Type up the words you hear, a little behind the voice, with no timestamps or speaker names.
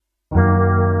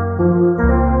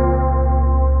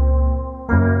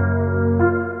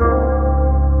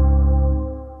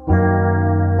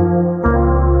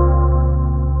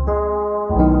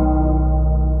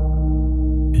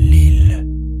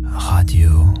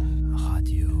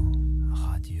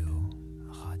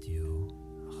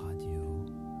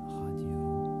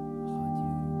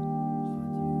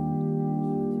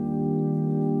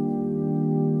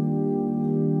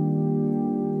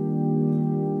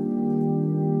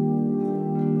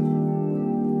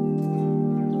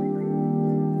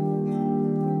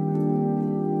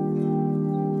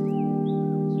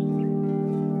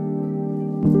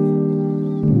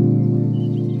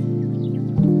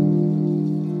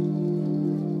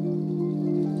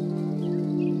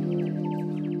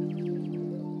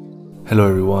Hello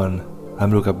everyone,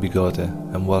 I'm Luca Bigote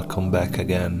and welcome back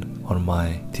again on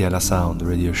my Tiella Sound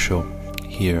radio show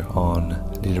here on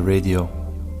LYL Radio,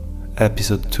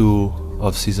 episode 2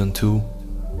 of season 2.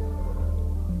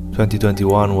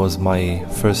 2021 was my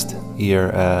first year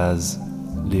as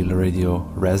LYL Radio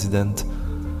resident.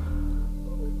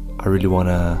 I really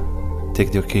wanna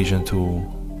take the occasion to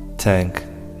thank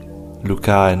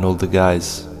Luca and all the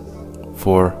guys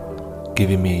for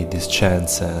giving me this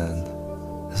chance and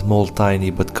a small, tiny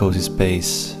but cozy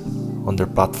space on their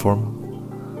platform.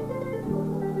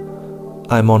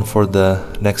 I'm on for the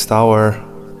next hour.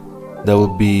 There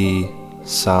will be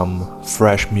some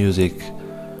fresh music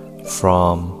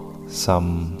from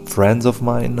some friends of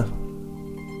mine.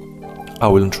 I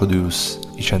will introduce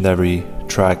each and every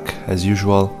track as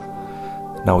usual.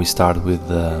 Now we start with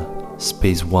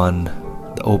Space One,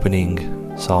 the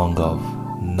opening song of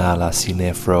Nala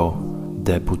Cinefro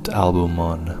debut album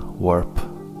on Warp.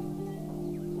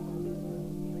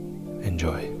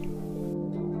 Enjoy.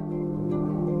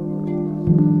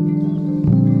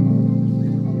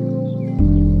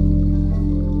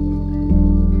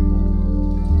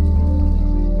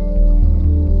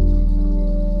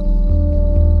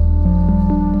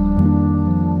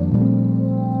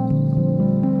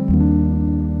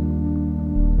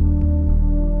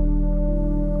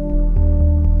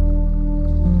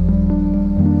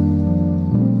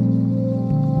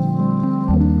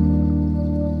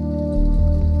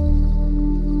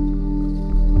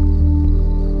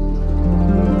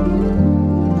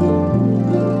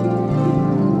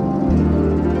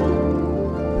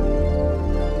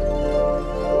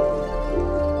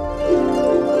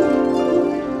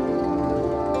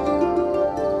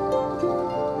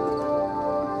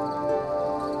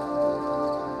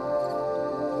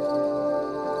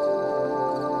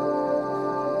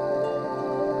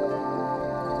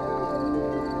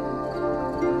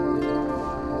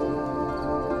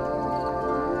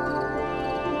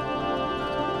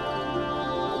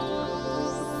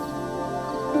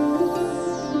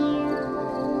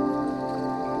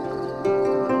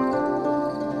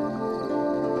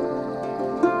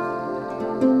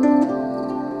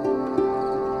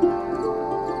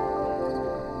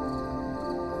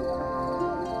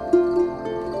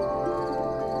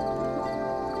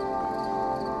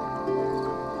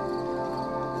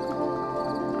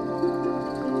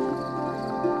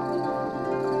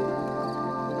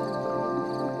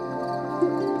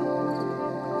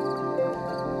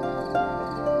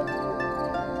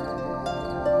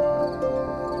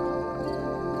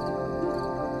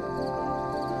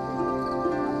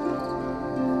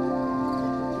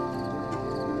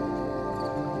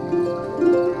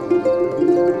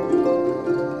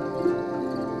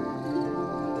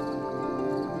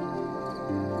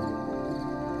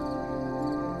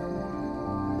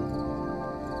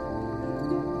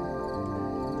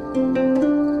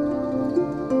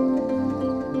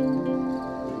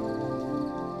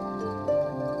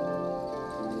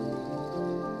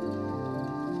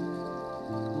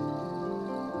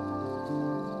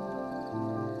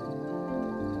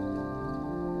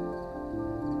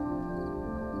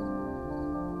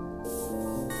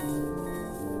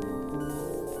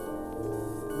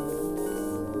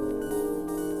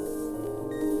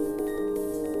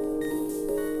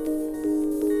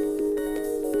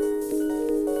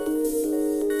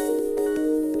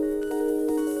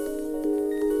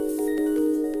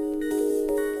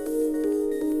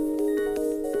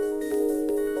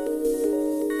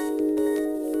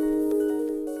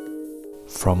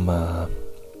 From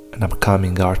an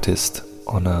upcoming artist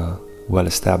on a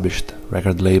well-established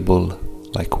record label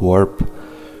like Warp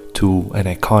to an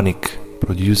iconic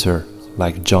producer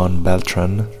like John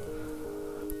Beltran.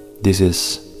 This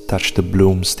is Touch the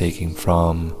Blooms, taken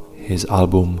from his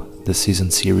album The Season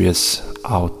Series,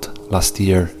 out last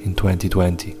year in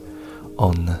 2020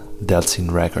 on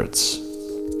Delsin Records.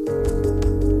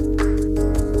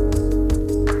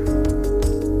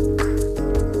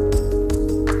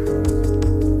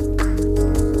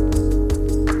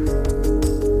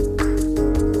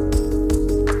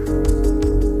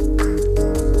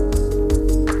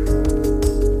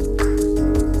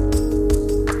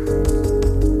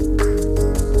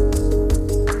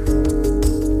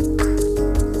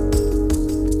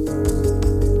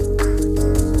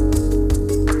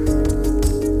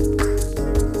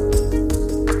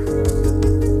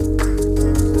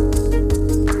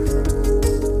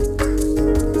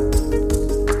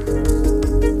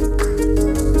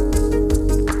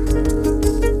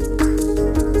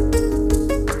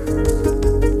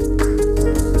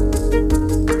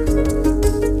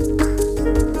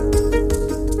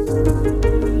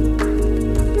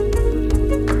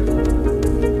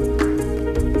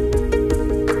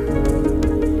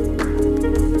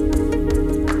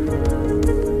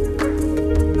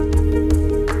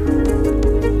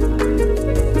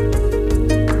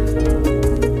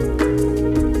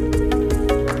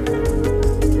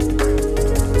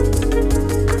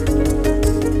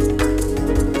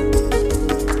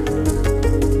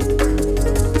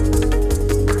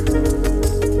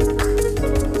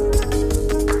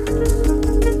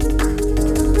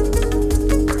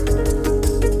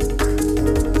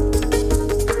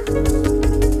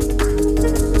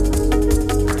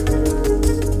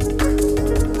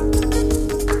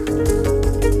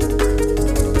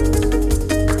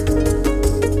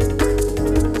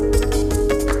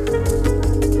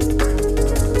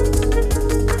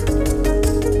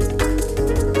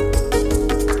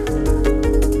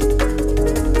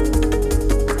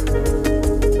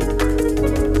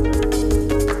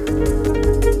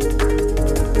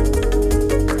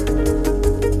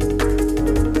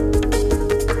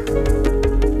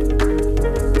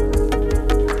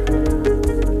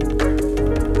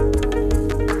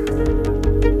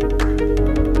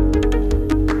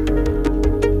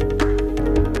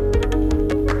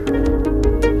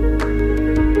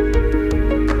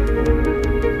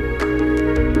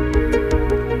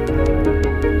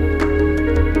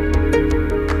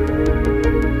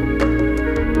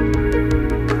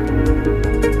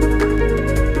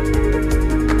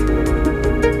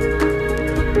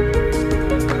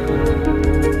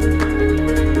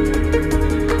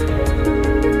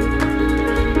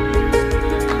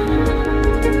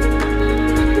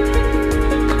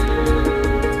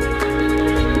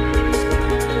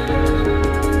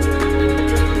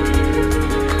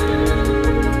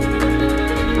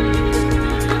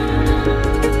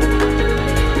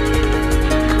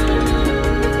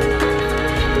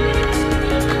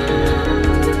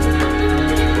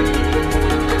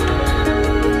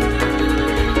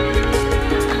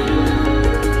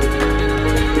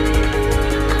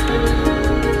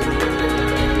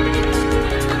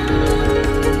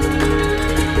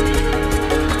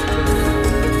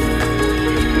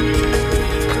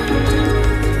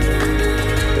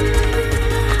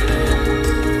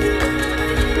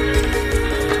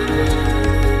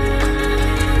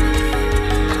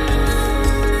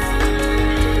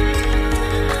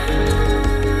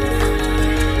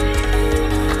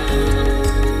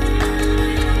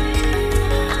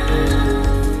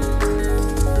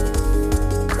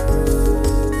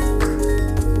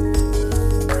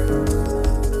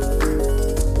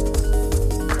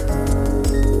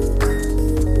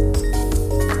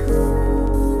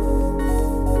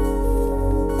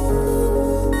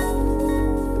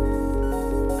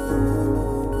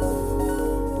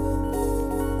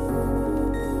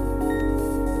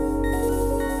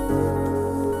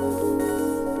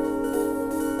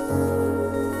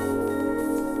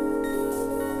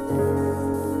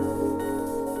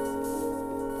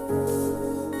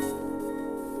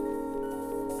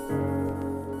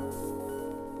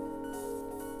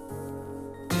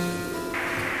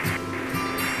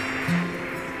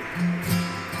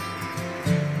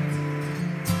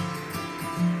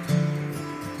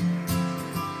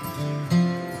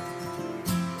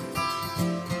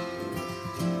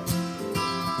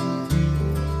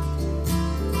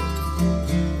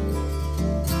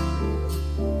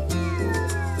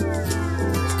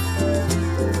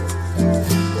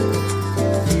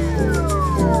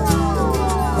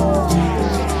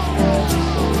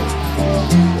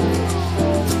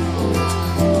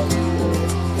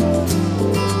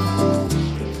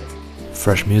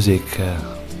 fresh music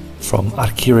from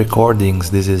Archi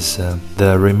Recordings. This is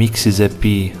the Remixes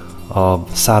EP of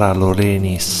Sara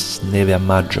Loreni's Neve a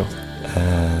Maggio,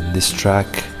 and this track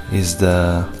is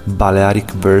the Balearic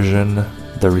version,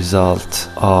 the result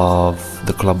of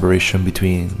the collaboration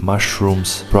between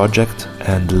Mushrooms Project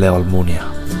and Leo Almunia.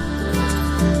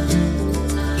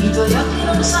 I tuoi occhi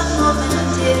non sanno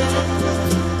mentire,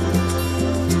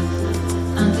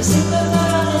 anche se per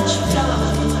parole ci provi,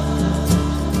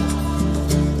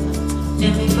 e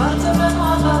mi porta una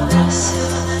nuova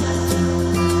versione,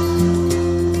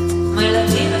 ma alla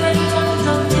fine vengono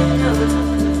migliore,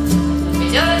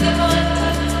 migliore che poeta.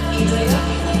 I tuoi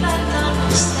occhi diventano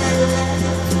stelle,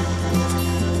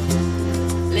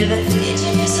 le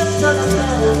vertigini sotto la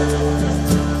pelle,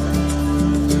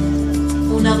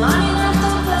 una mano in alto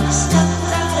per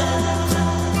scattare,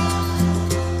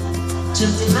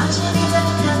 certe immagini da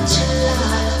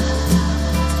cancellare.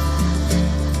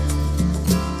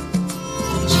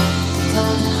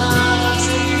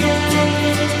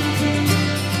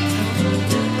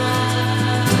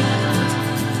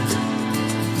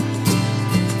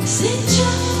 Se c'è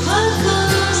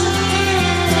qualcosa che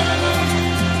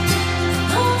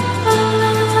non va,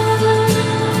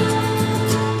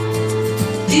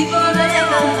 tipo neve a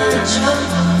maggio,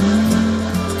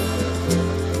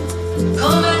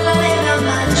 come la neve a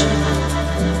maggio,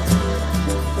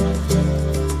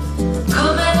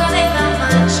 come la neve a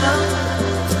maggio,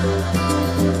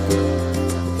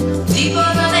 tipo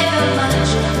la neve a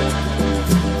maggio.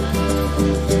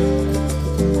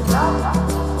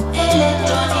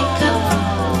 Elettronica,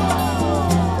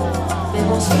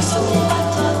 bevo spesso della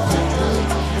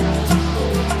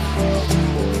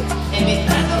e mi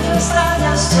prendo per strade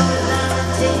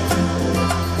assordante,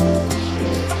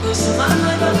 consumando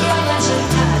gli occhiali a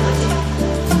cercarti.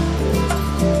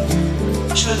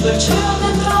 Sciolgo il cielo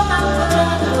dentro un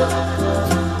apparato,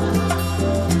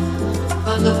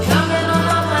 quando piove non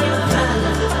ho mai un fratello.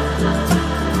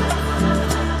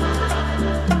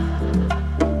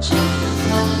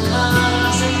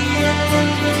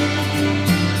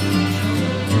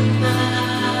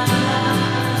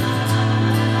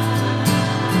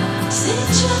 Se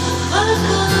c'è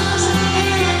qualcosa che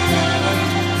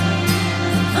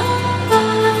non va,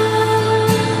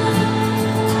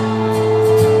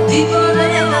 tipo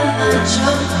neve a maggio,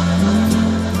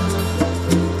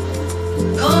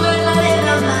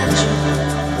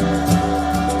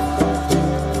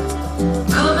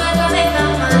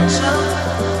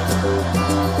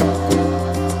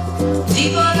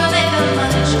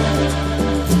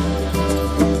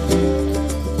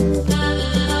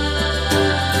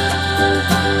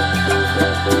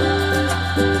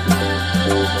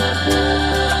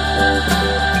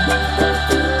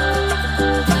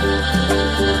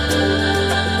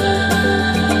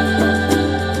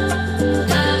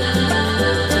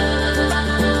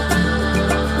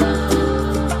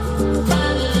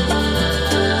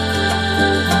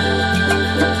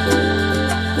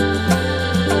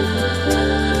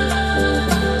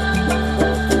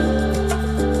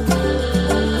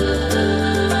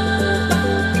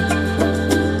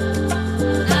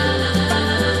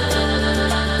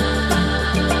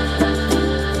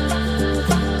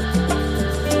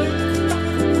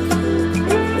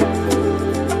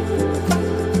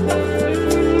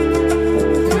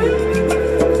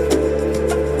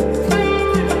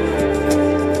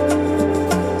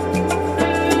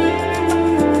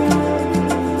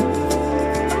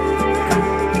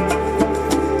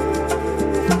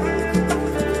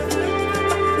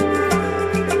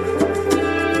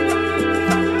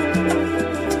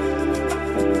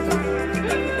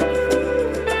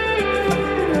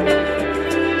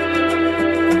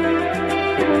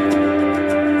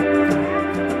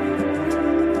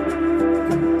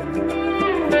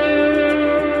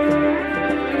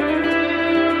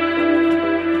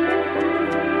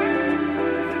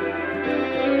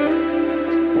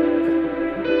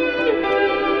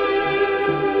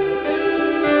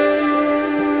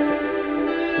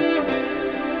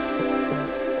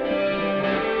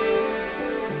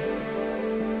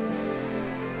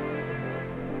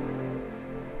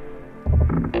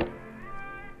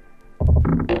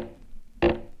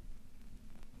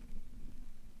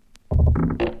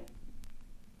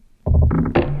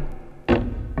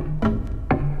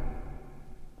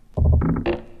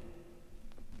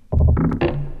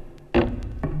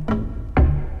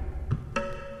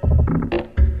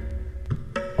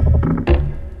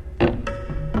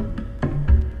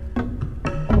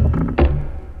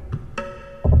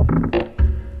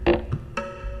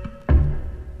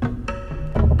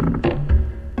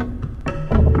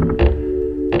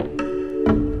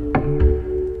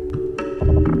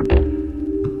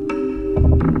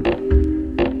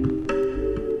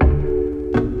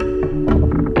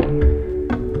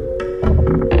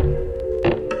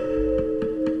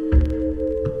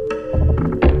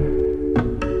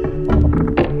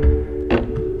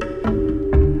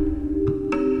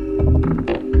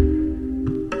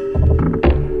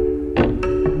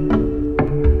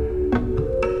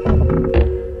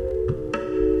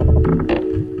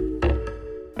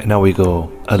 And now we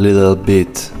go a little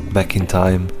bit back in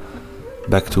time,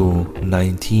 back to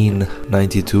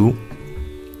 1992.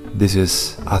 This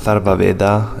is Atharva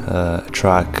Veda, a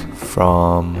track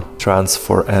from Trans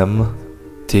 4M,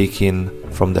 taken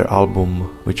from their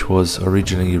album, which was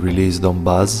originally released on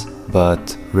Buzz,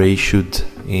 but reissued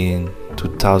in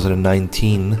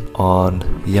 2019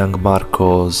 on Young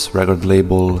Marco's record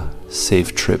label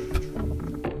Safe Trip.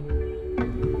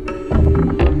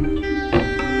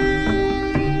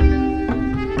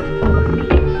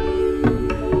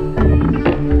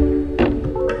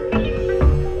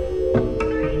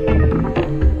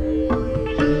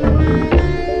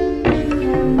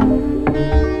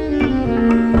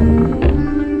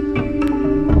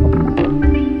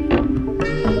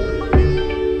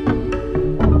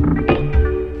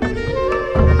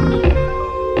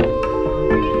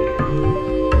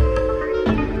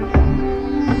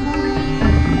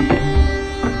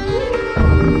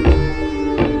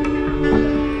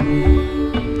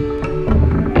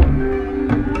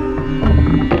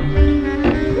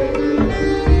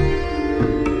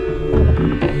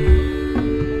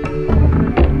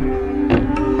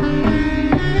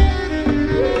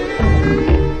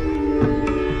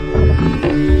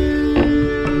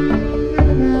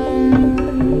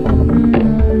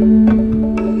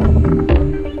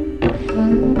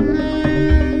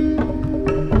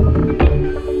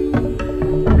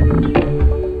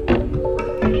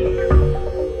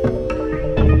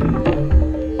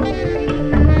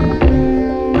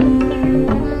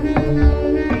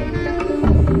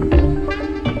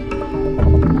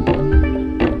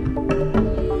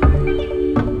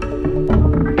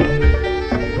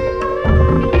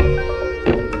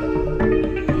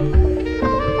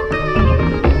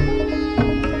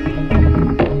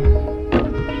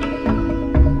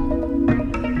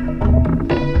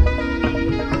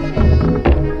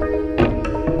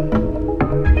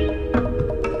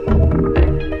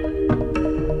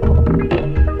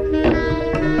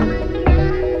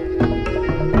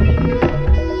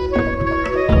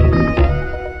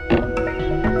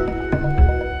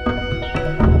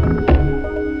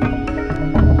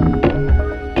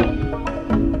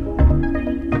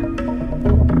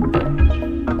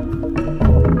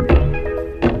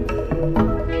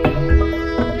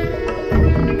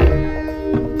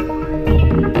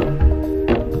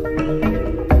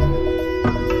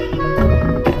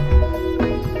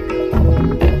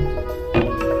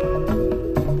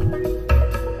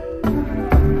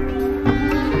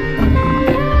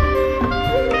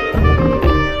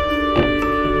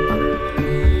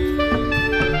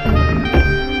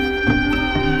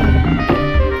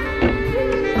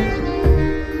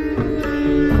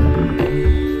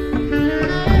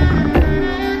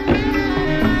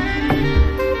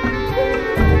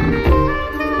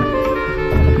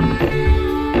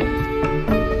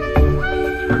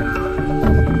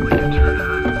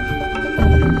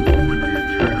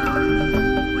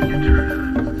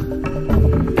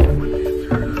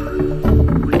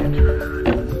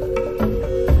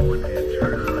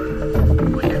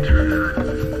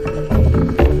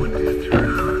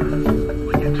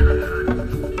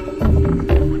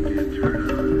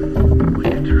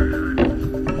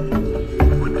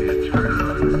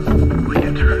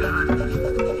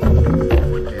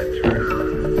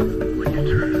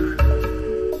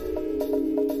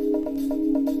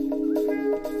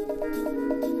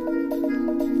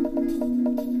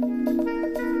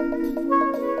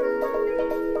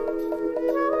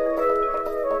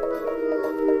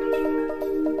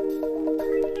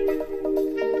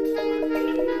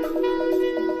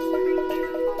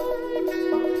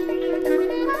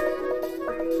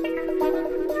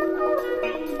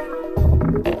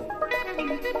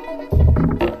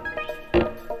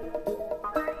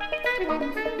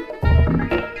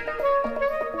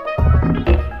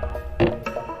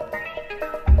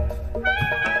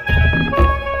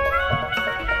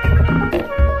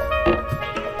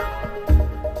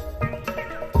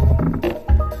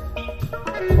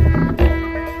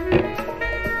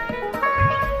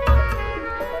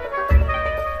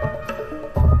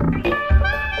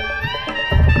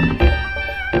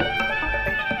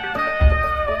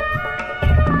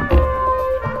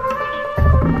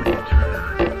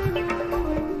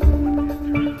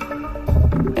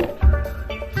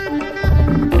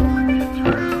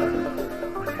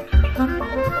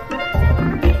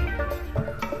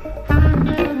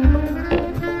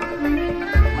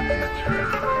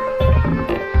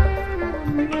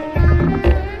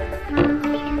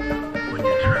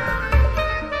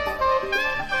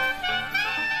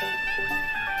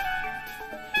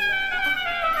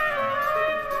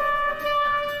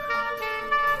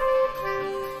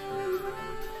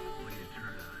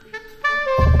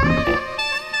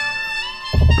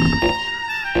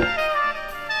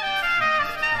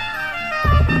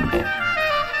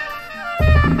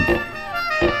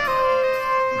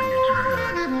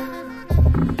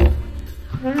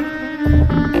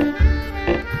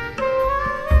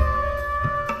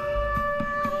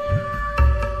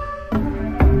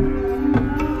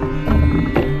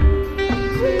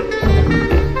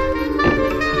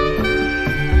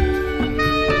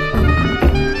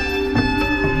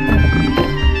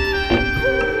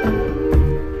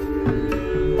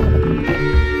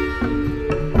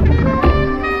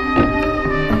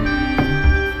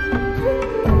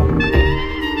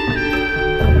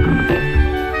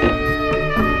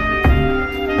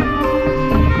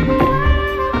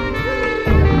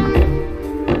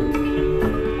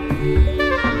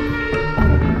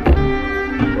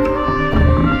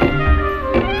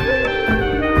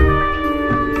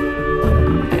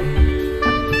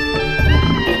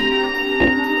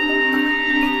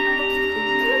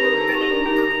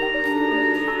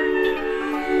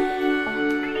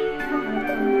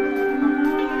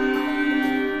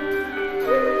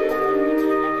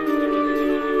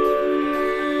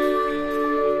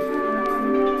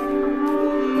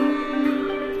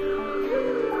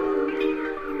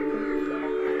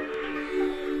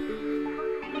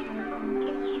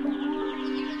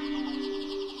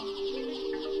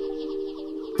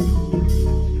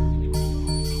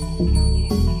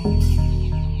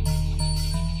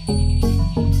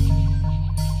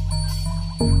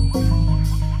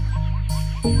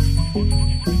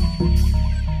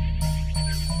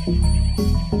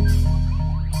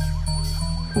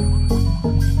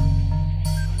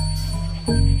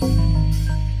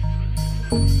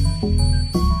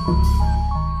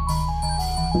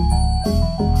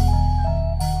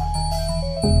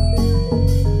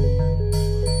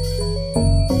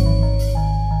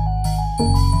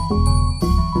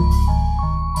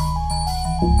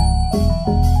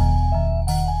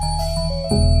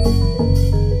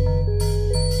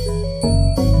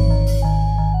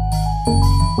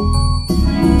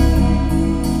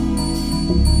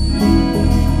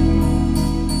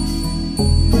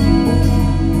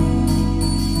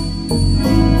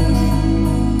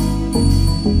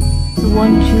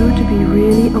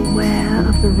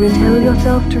 rhythm. Tell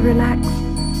yourself to relax.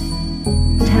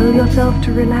 Tell yourself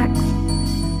to relax.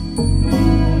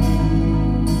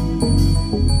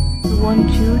 I want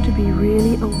you to be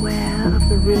really aware of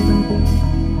the rhythm.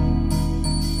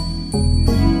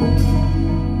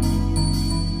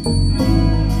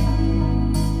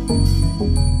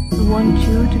 I want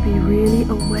you to be really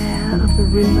aware of the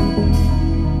rhythm.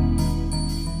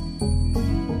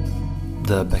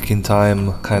 The back in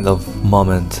time kind of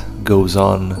moment goes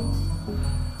on.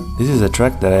 This is a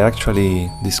track that I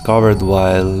actually discovered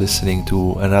while listening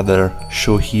to another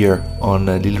show here on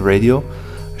LYL Radio,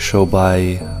 a show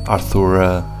by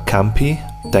Arthur Campi.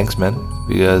 Thanks, man,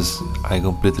 because I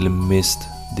completely missed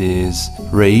this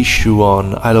reissue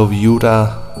on I Love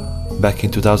Utah back in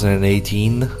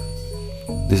 2018.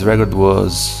 This record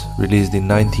was released in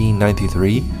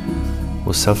 1993,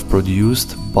 was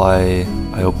self-produced by,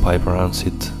 I hope I pronounce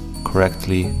it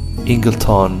correctly,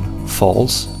 Ingleton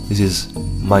Falls. This is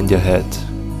Mind Your Head.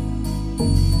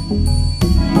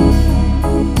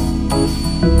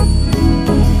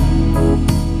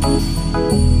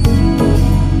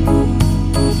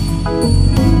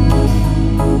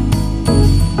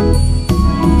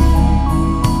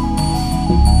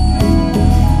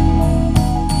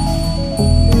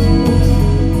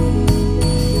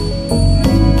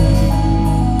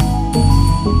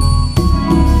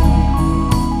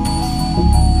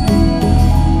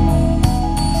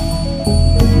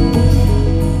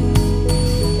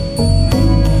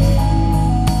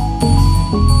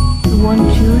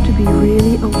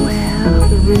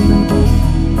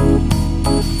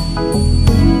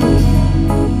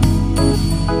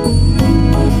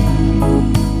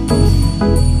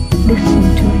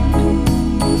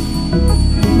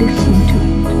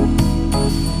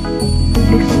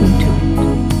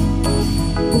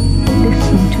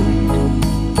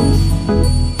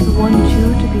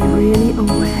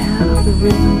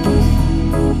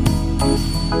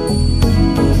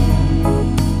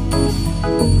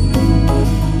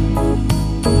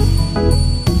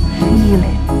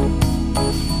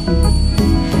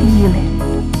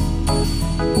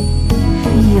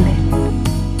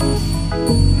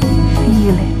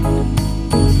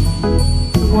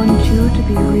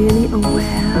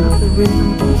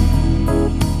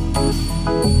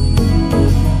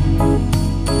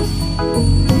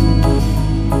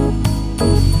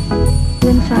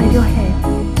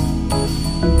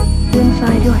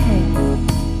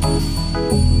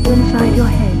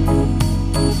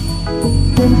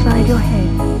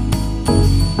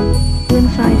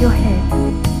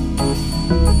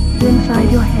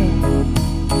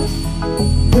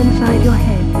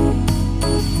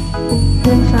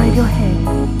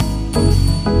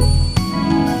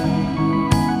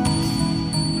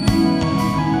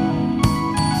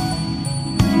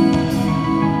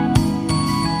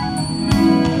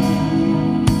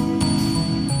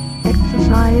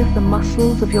 The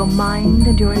muscles of your mind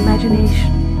and your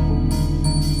imagination.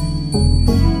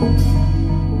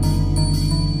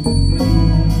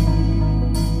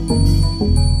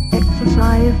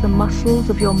 Exercise the muscles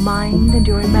of your mind and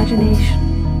your imagination.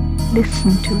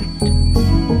 Listen to it.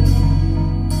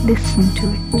 Listen to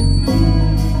it.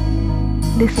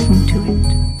 Listen to it.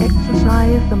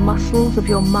 Exercise the muscles of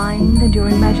your mind and your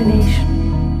imagination.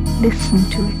 Listen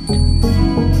to it.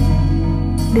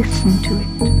 Listen to it.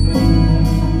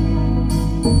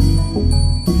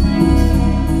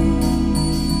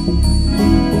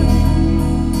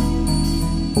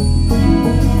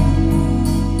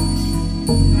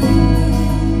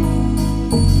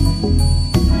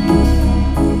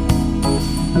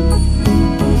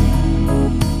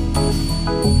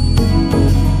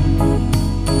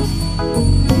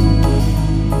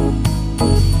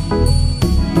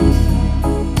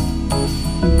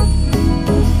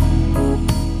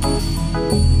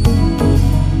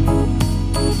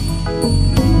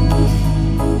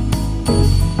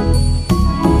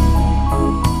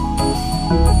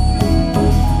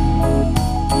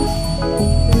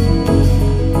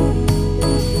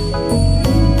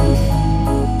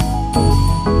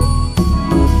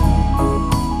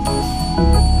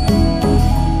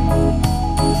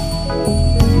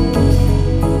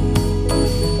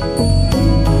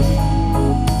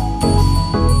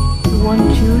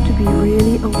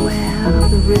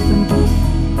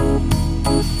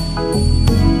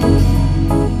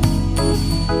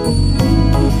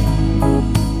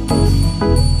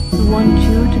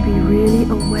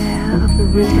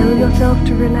 Tell yourself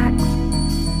to relax.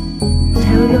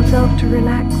 Tell yourself to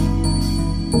relax.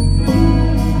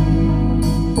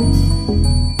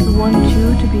 I want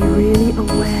you to be really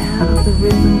aware of the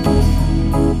rhythm.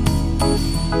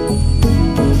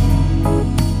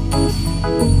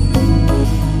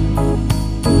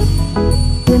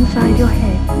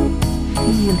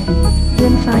 Feel it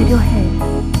inside your head.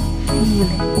 Feel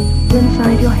it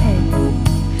inside your head.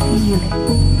 Feel it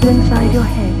inside your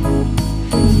head.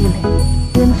 Feel it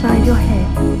inside your head.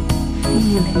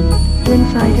 Feel it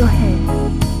inside your head.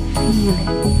 Feel it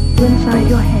inside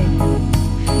your head.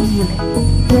 Feel it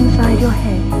inside your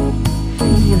head.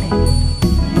 Feel it.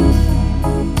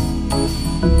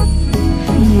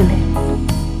 Feel it.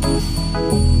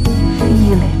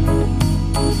 Feel it.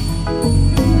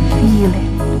 Feel it.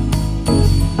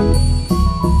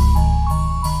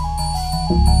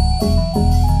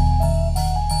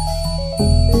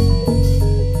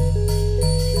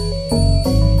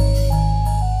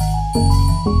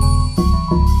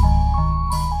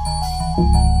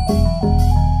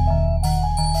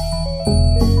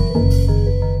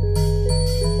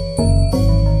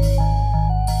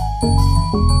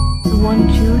 I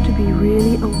want you to be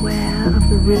really aware of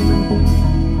the rhythm.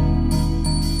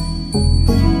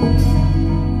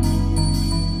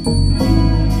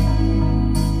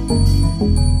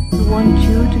 I want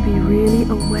you to be really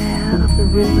aware of the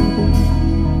rhythm.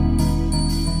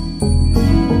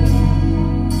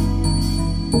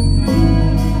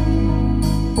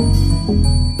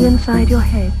 Inside your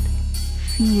head,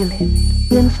 feel it.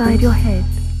 Inside your head,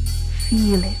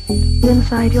 feel it.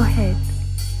 Inside your head,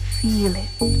 feel it.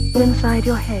 Inside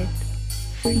your head,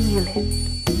 feel it.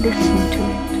 Listen to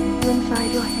it.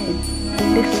 Inside your head,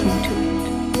 listen to it.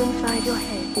 Inside your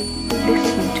head,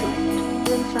 listen to it.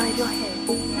 Inside your head,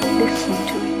 listen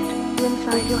to it.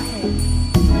 Inside your head.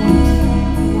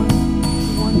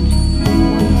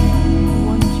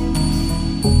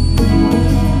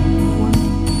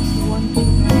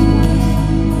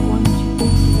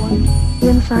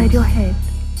 Inside your head,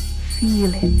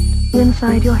 feel it.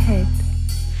 Inside your head,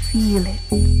 feel it.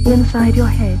 Inside your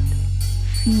head,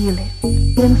 feel it.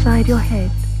 Inside your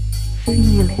head,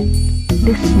 feel it.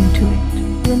 Listen to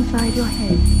it. Inside your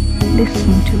head,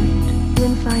 listen to it.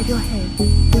 Inside your head,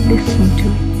 listen to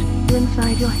it.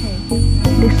 Inside your head,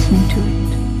 listen to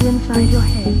it. Inside your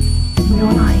head,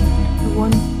 your mind, the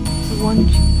one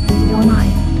you, your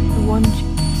mind, the one you,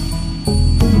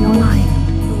 your mind,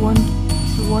 the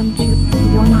one you,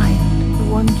 your mind, the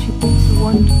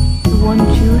one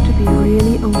you to be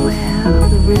really aware of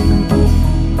the rhythm.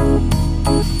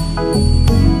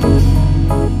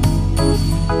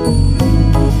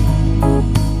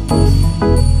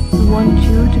 I want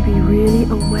you to be really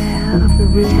aware of the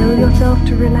rhythm. Tell yourself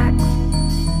to relax.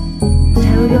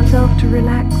 Tell yourself to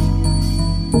relax.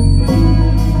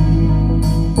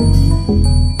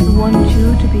 I want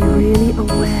you to be really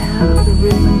aware of the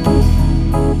rhythm.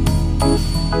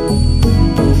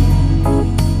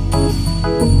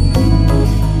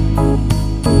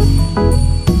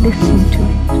 Listen to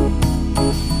it.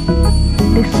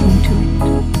 Listen to it.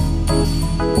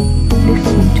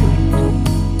 Listen to it.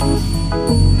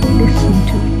 Listen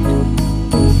to it.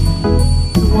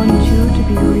 I want you to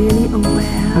be really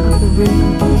aware of the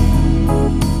rhythm.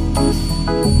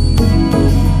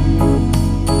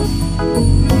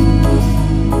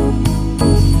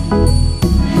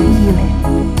 Feel it.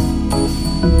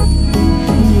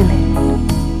 Feel it.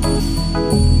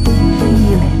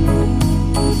 Feel it.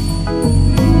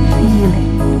 Feel it.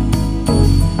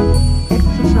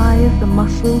 Exercise the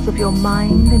muscles of your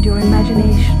mind and your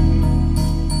imagination.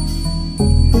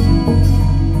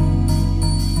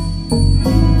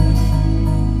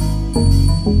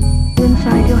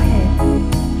 Inside your head,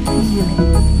 feel it.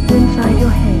 Inside your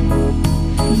head,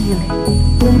 feel it.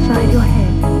 Inside your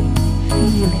head,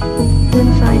 feel it.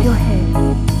 Inside your head,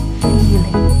 feel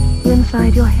it.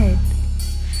 Inside your head,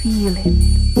 feel it.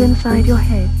 Inside your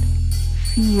head,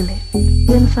 feel it.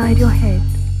 Inside your head,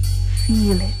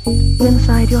 feel it.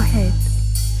 Inside your head,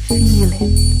 feel it.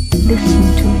 Listen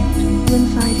to it.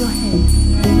 Inside your head,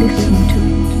 listen to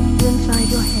it. Inside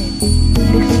your head,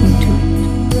 listen to it.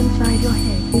 Inside your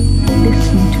head,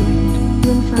 listen to it.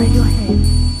 Inside your head.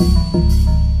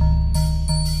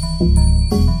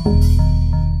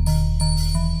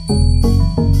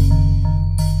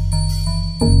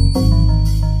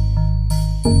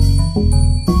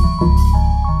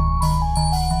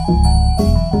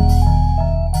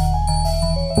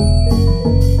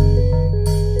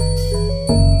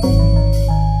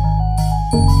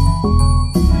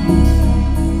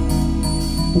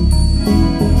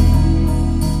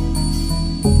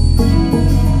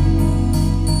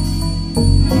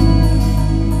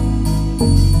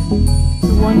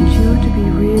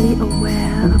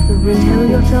 Tell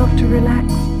yourself to relax.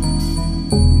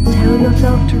 Tell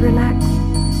yourself to relax.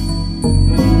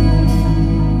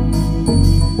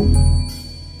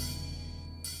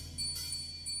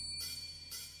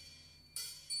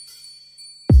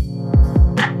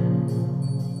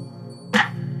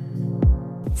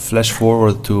 flash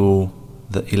forward to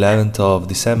the 11th of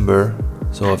December,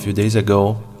 so a few days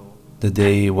ago, the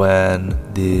day when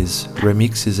this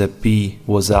Remixes EP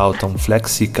was out on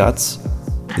Flexi Cuts.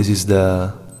 This is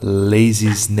the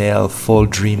Lazy Snail Fall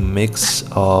Dream mix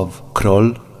of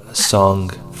Kroll, a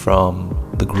song from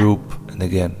the group, and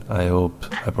again, I hope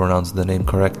I pronounced the name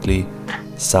correctly,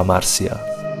 Samarsia.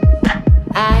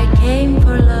 I came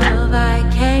for love,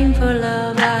 I came for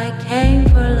love, I came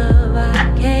for love,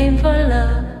 I came for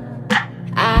love.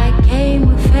 I came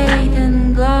with faith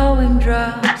and glowing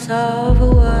drops of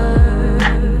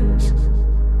words.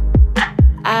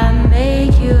 I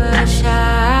make you a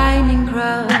shining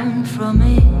crown from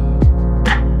it.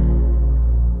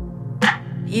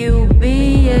 You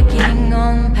be a king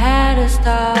on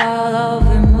pedestal of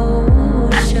emotion.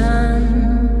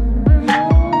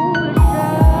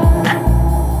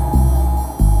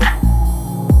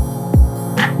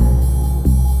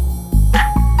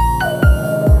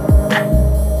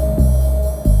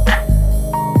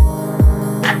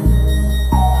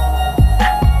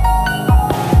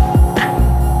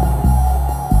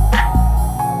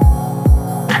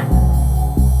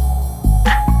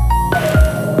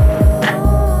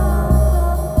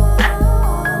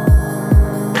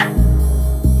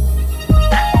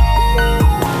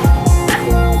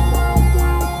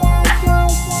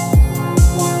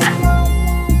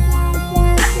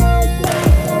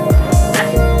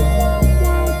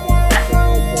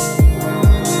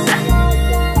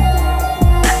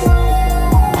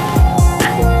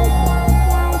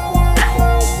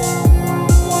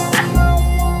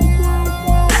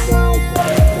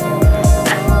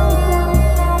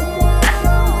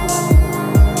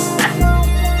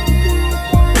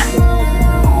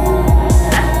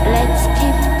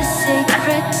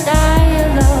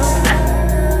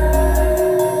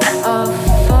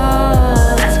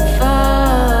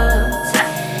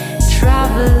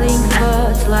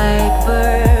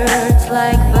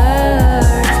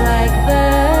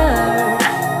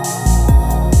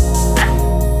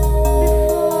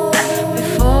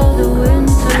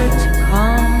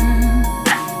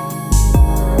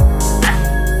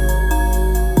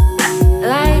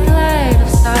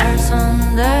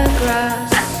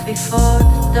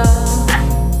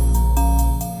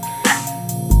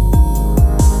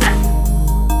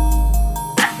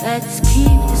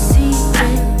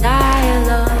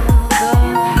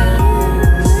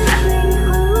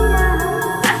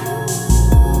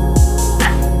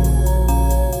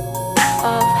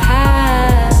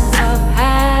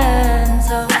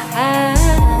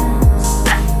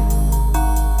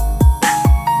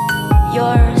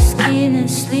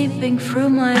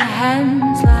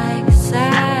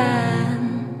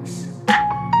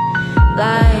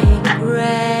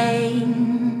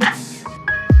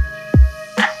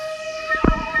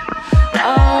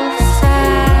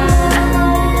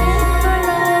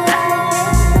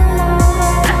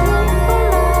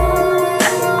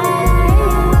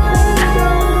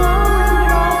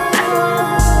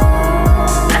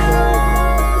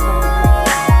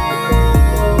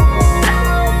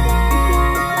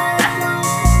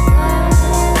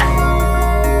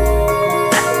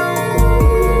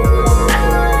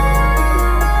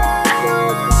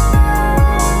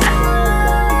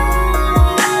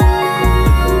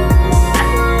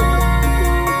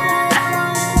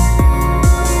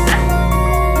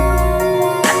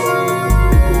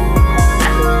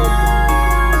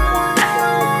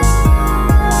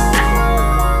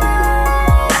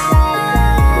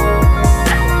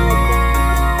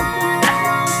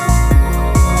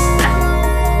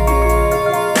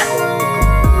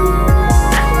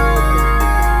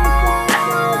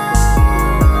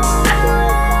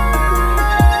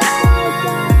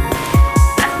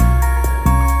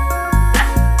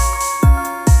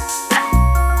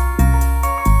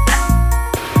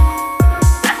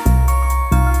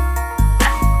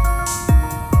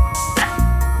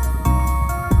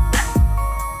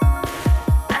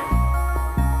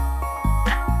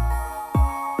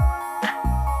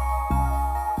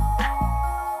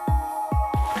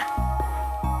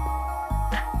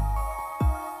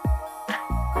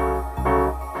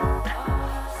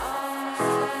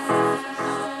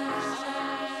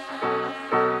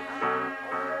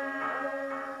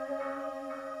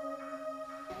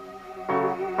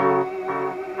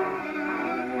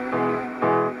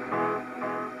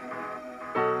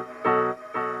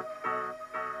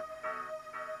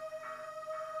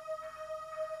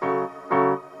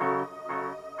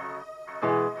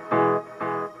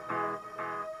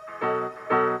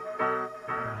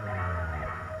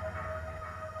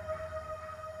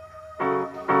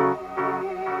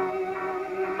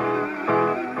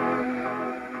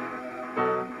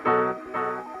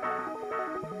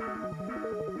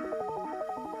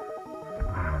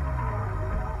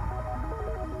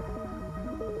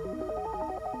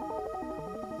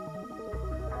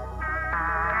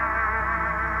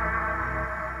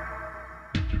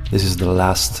 This is the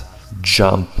last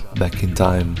jump back in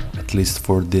time, at least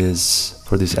for this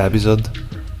episode.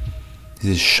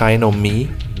 This is Shine on Me,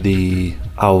 the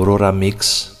Aurora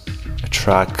mix, a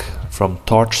track from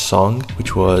Torch Song,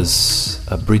 which was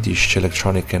a British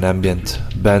electronic and ambient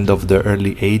band of the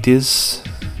early 80s.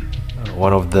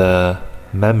 One of the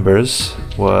members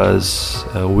was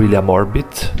William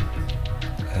Orbit,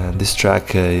 and this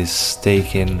track is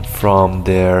taken from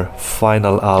their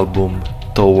final album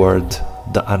Toward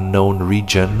the Unknown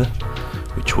Region,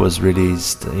 which was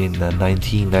released in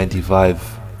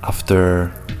 1995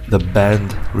 after the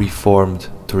band reformed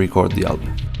to record the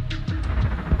album.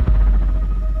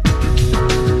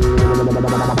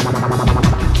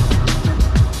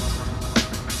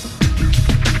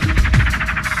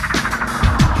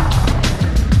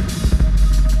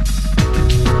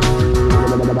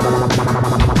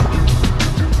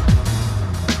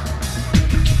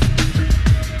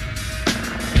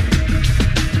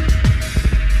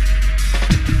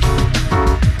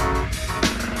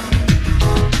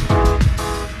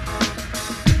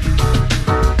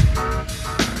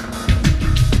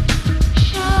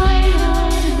 Shine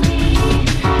on me.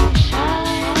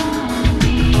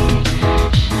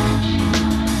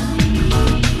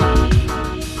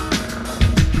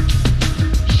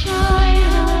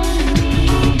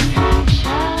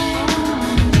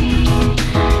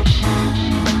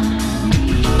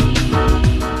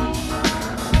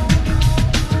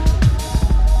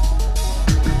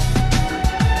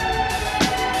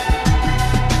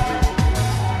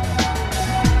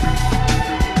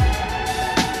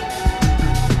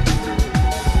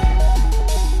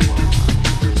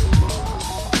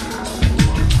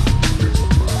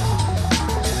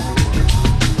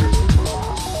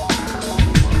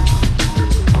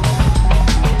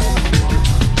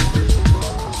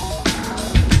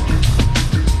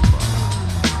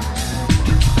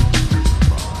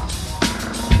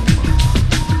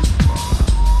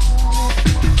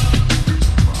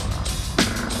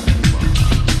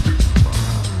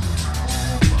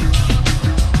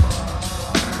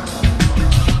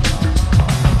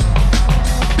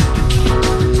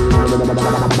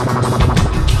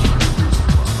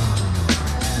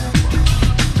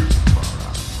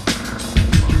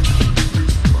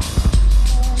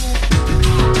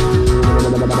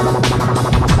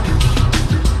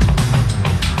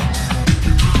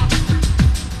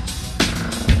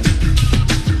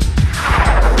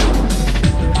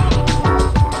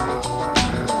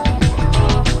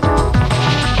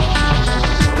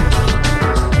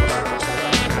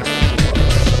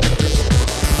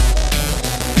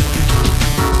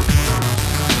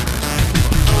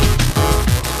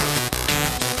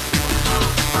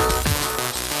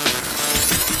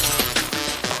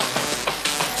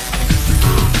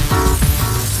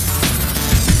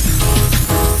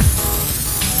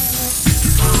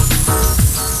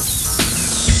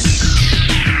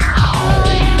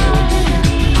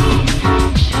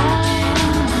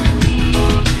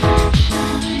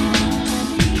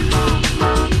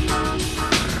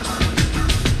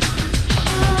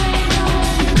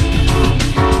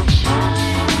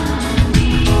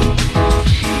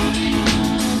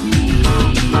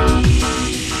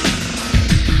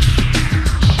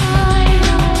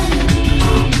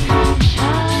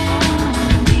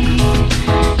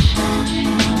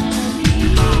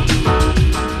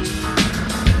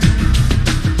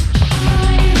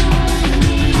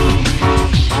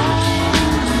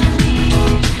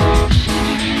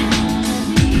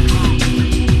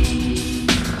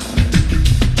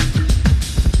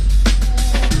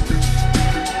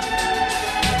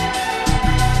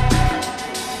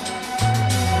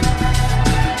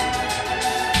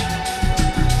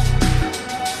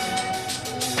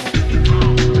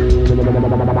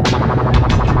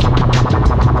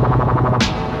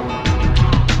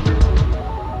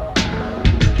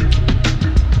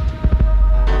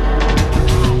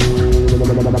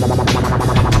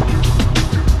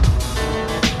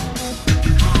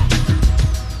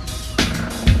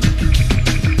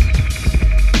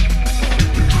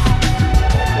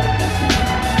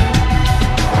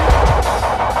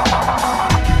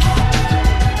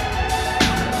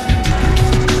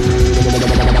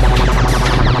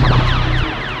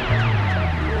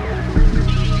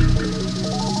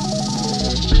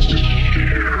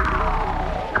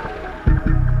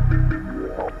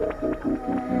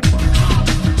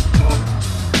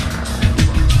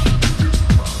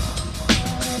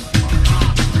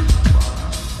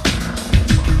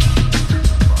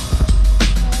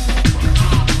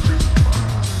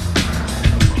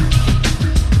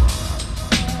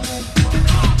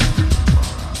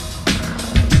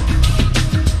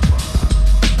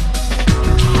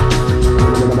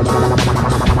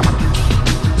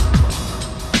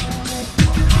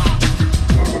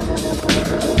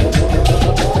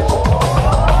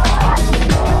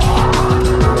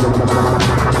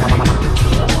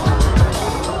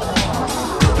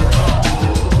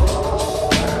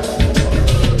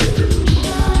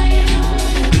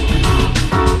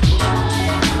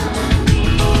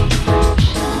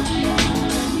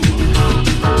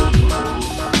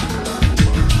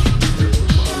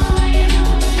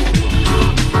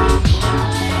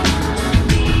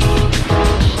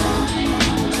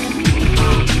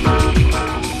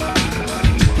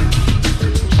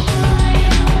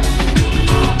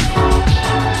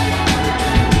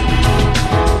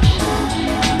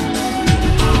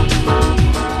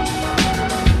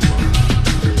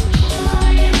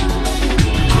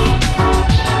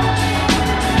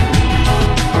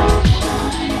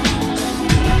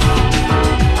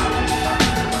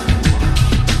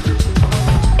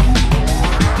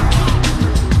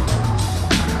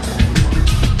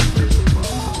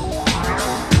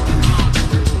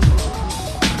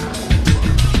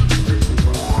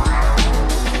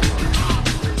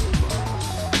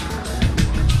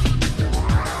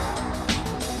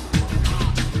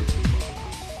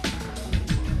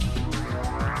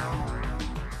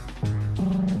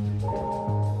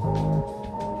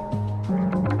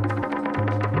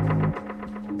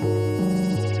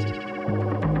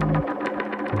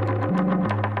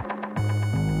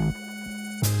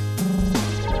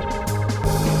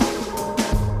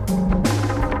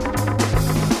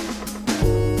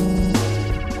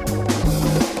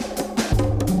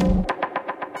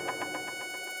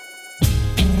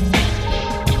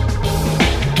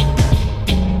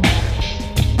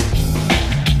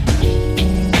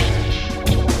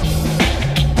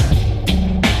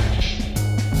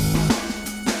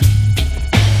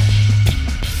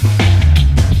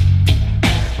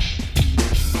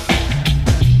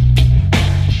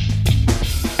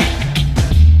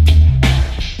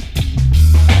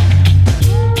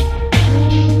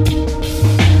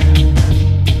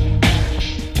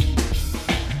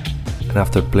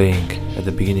 after playing at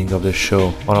the beginning of the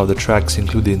show one of the tracks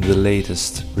included in the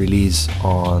latest release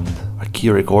on Archie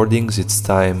Recordings. It's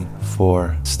time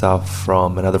for stuff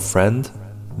from another friend.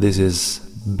 This is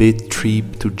Beat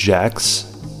Trip to Jax,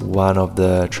 one of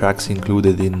the tracks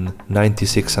included in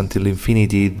 96 Until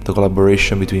Infinity, the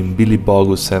collaboration between Billy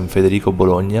Bogus and Federico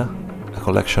Bologna, a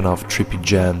collection of trippy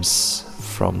gems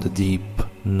from the deep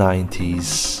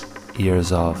 90s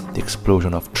years of the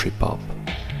explosion of trip-hop.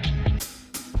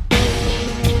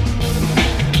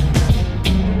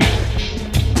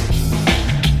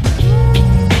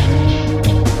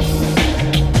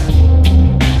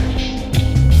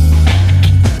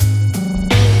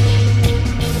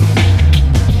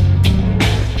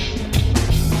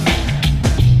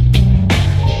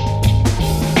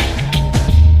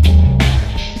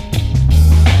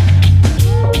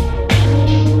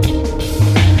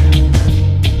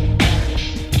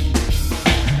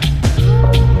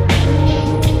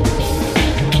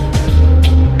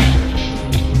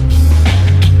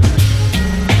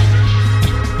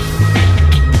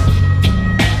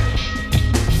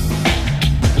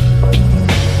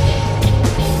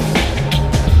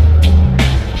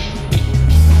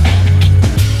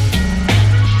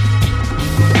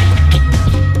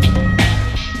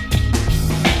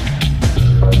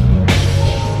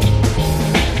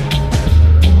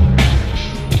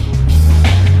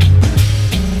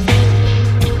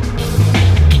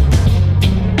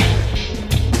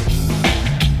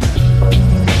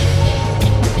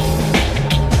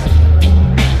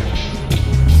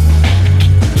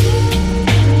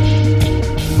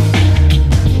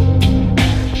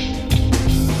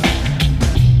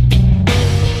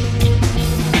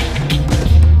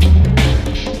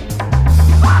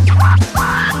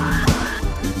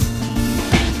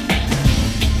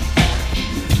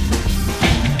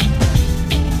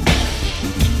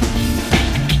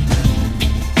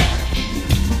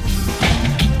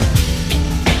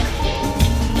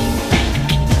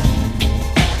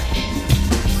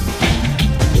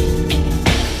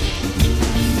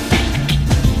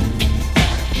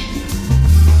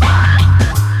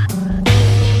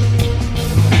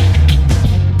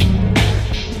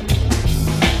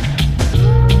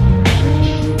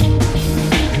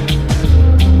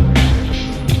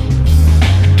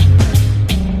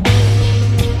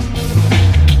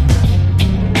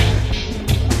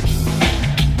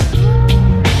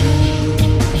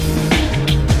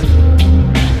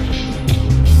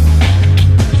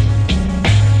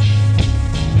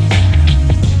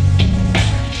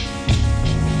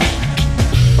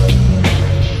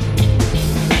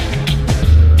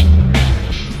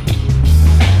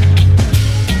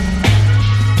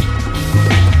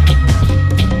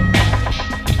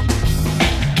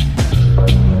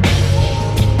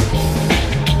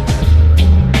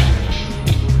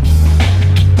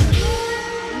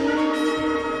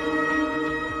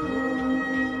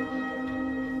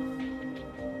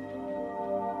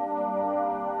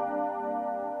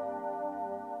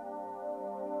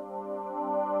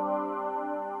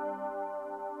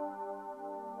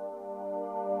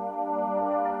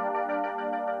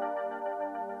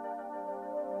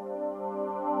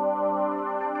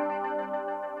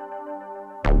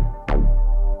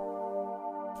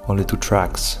 Only 2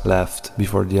 tracks left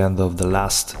before the end of the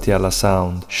last Tiella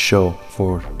Sound show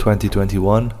for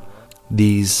 2021.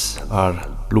 These are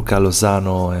Luca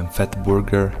Lozano and Fat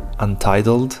Burger,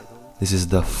 Untitled. This is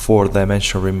the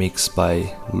 4-dimensional remix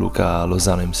by Luca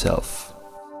Lozano himself.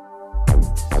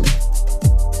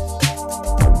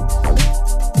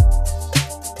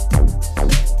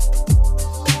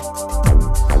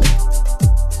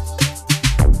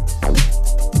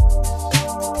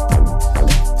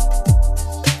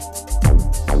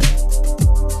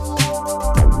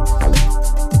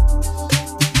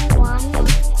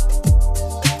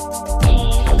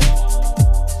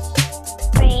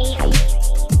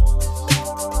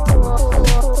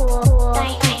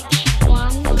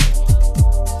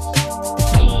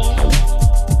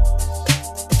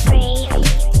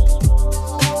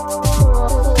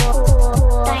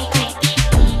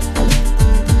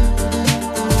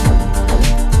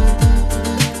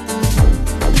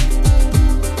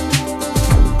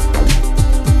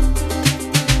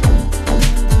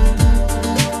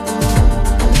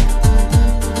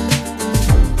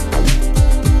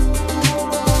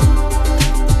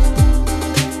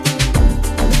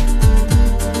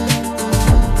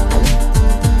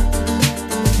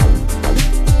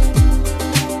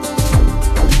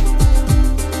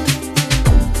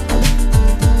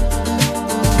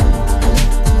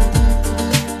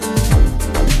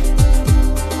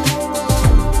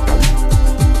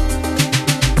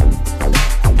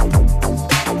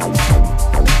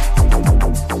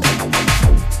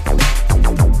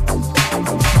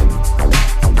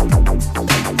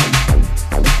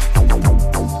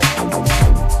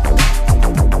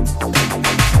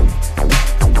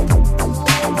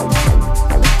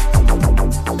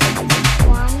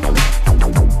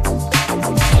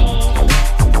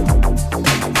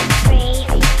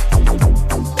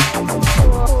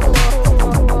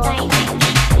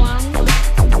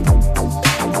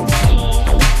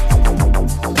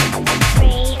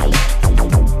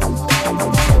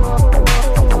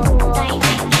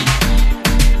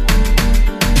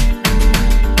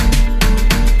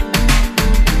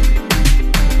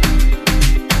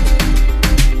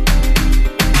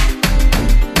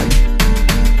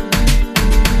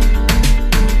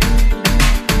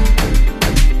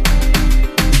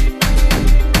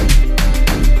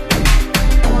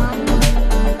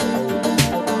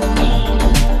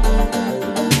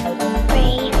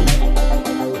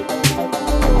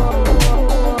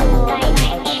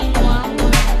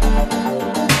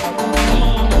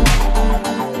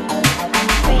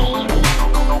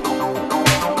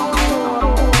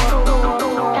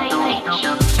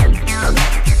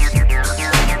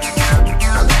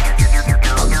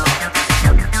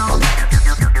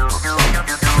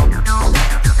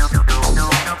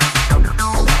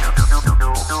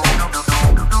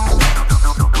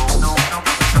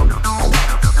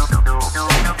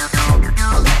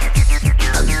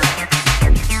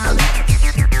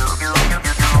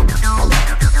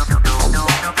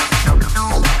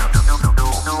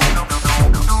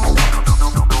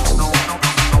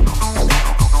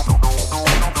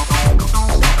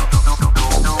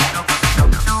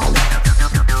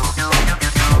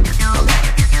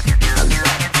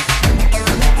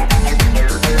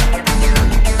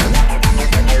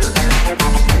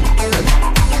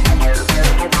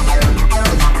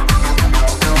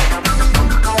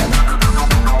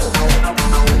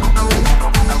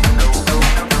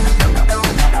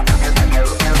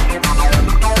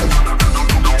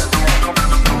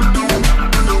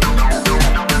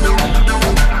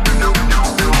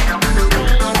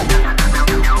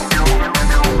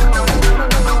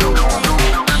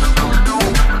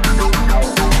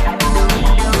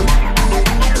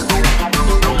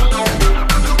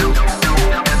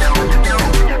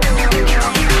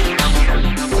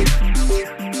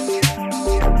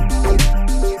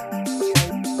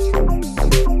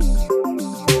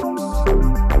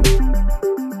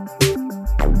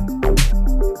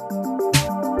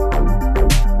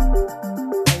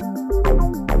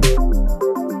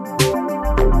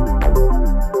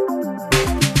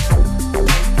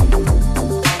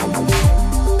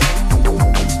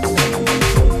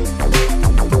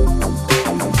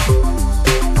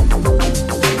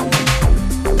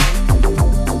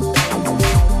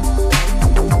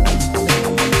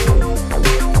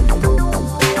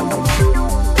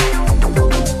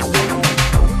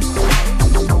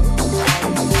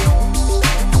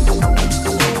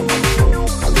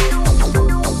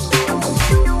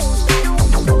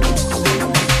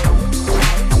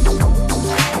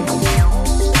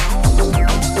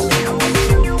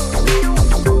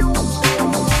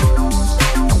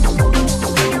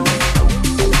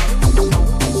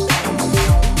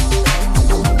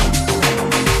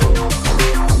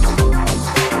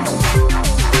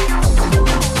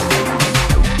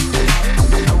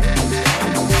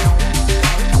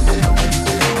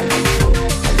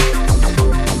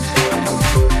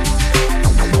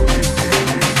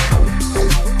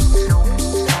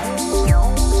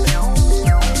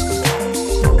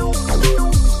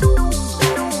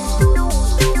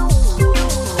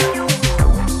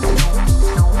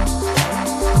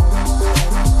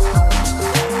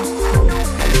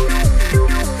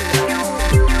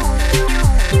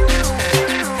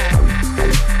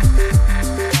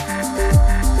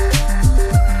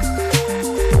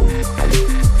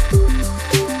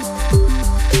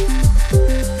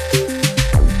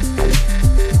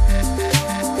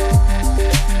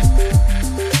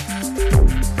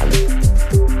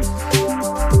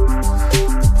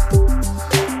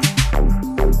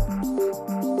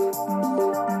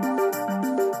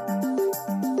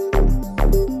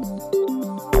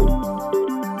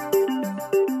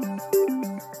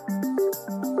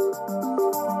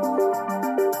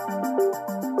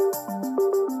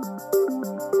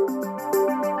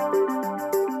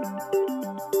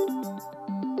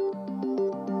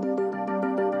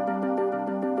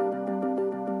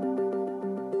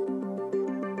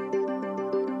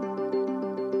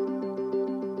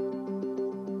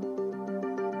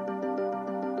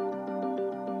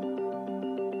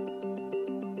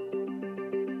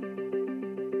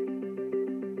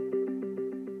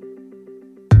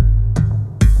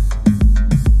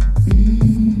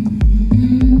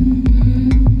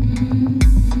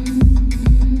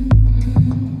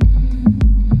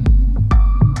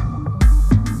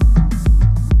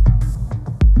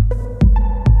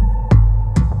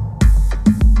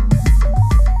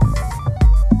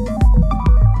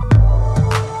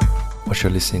 track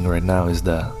you're listening right now is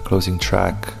the closing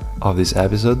track of this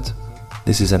episode.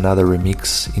 This is another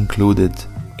remix included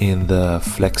in the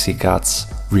Flexi Cats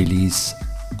release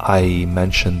I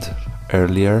mentioned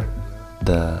earlier,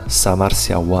 the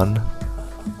Samarsia one.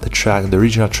 The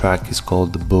original track is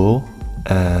called Bow,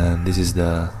 and this is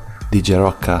the DJ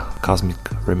Rocca Cosmic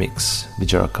Remix.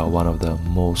 DJ Rocca, one of the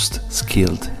most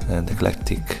skilled and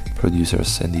eclectic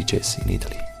producers and DJs in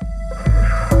Italy.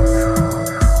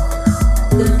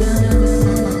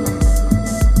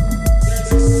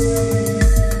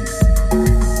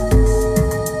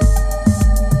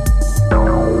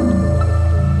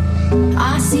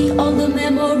 I see all the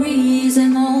memories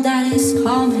and all that is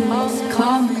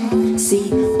coming.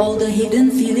 See all the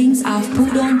hidden feelings I've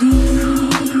put on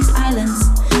these islands.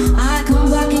 I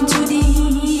come back into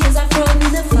these, I throw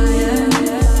in the fire.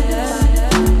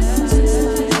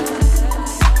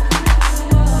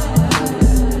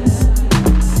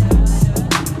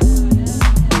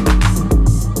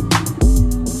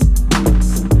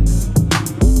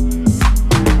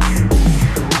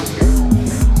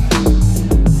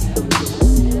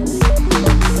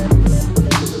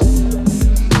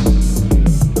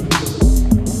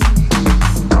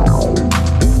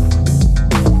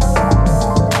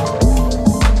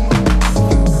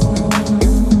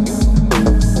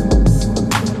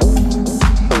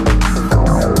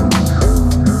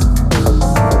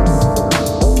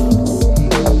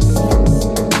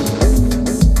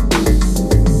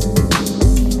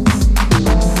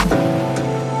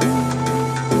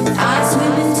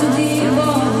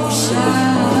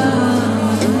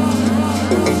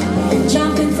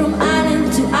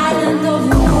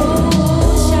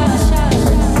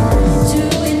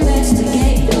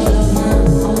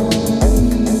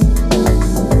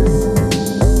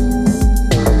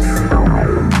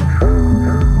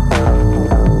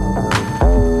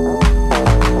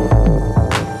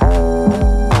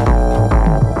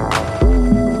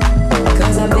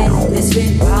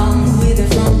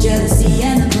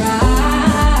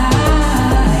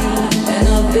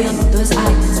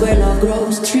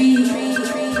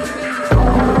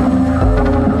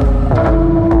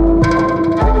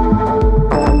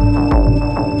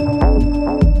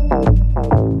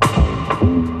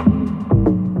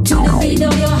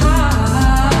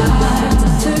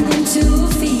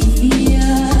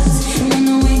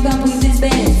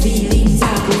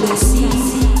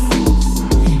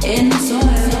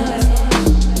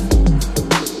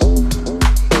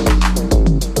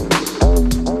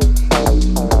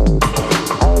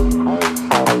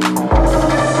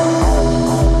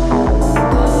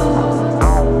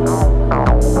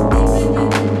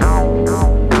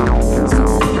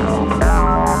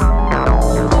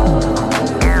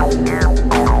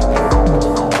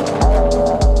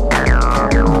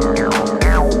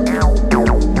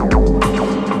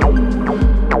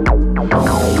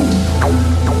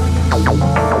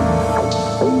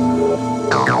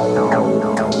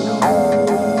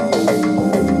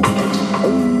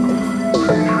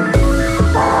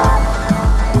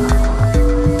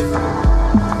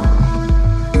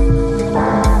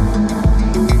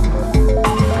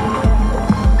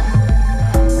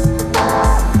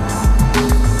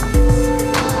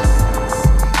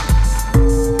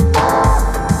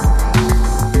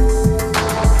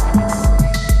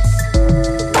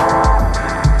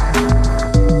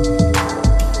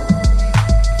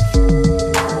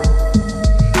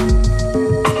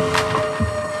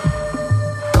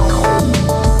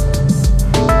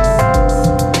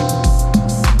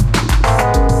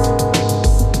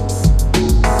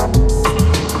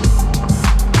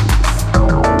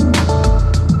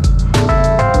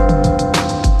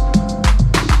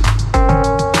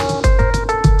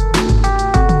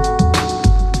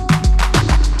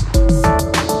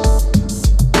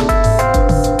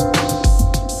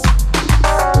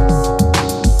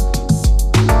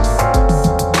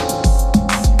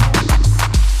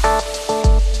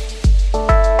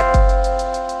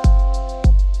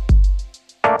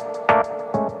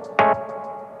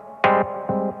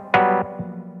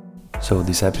 So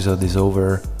this episode is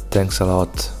over. Thanks a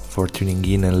lot for tuning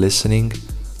in and listening.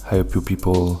 I hope you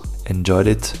people enjoyed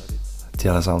it.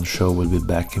 Tiella Sound Show will be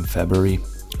back in February.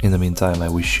 In the meantime, I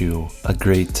wish you a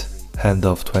great end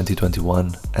of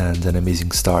 2021 and an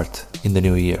amazing start in the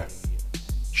new year.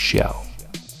 Ciao.